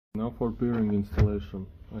Now for bearing installation,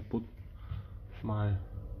 I put my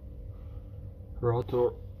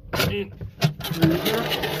rotor in freezer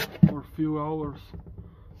for a few hours,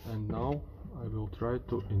 and now I will try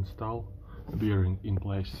to install the bearing in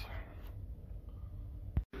place.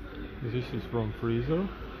 This is from freezer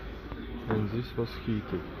and this was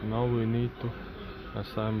heated. Now we need to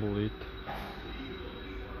assemble it.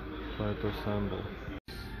 Try to assemble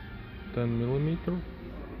 10mm,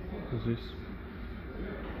 this,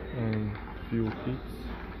 and few hits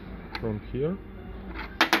from here.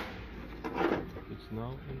 It's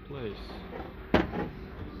now in place.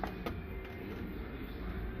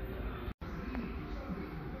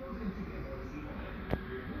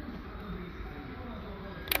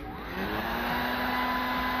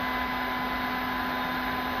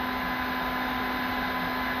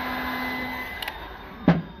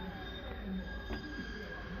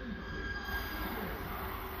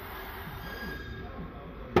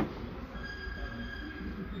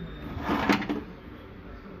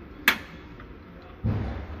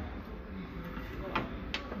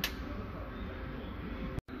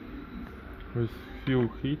 With few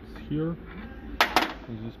hits here,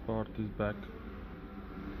 this part is back.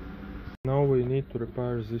 Now we need to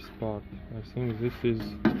repair this part. I think this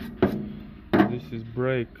is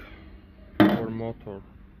brake for motor.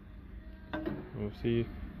 You see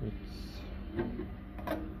it's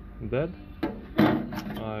dead.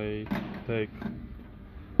 I take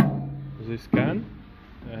this can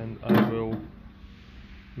and I will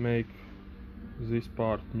make this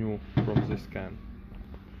part new from this can.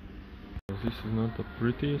 This is not the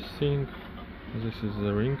prettiest thing. This is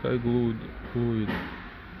the ring I glued it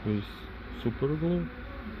with super glue.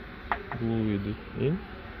 Glued it in,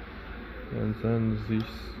 and then this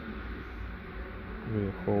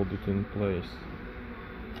will hold it in place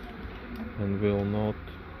and will not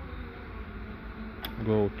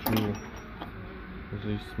go through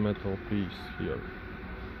this metal piece here.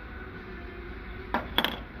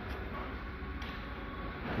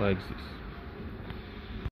 Like this.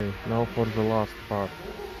 Okay, now for the last part,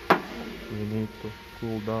 we need to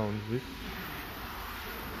cool down this.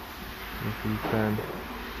 If we can,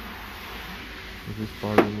 this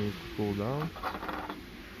part we need to cool down.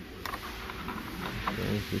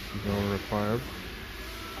 Okay, this is our repaired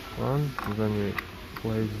one. Then we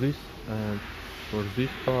place this, and for this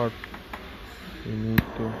part we need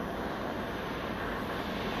to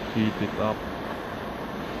heat it up.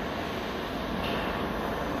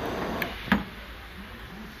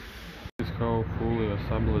 This is how fully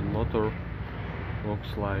assembled motor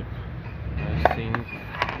looks like. I think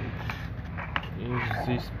if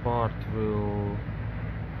this part will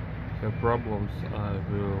have problems, I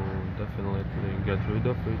will definitely get rid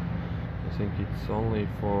of it. I think it's only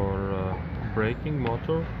for braking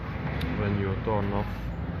motor when you turn off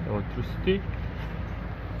electricity.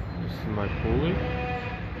 This is my pulley,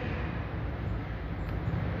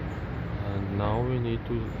 and now we need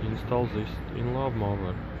to install this in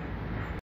lawnmower.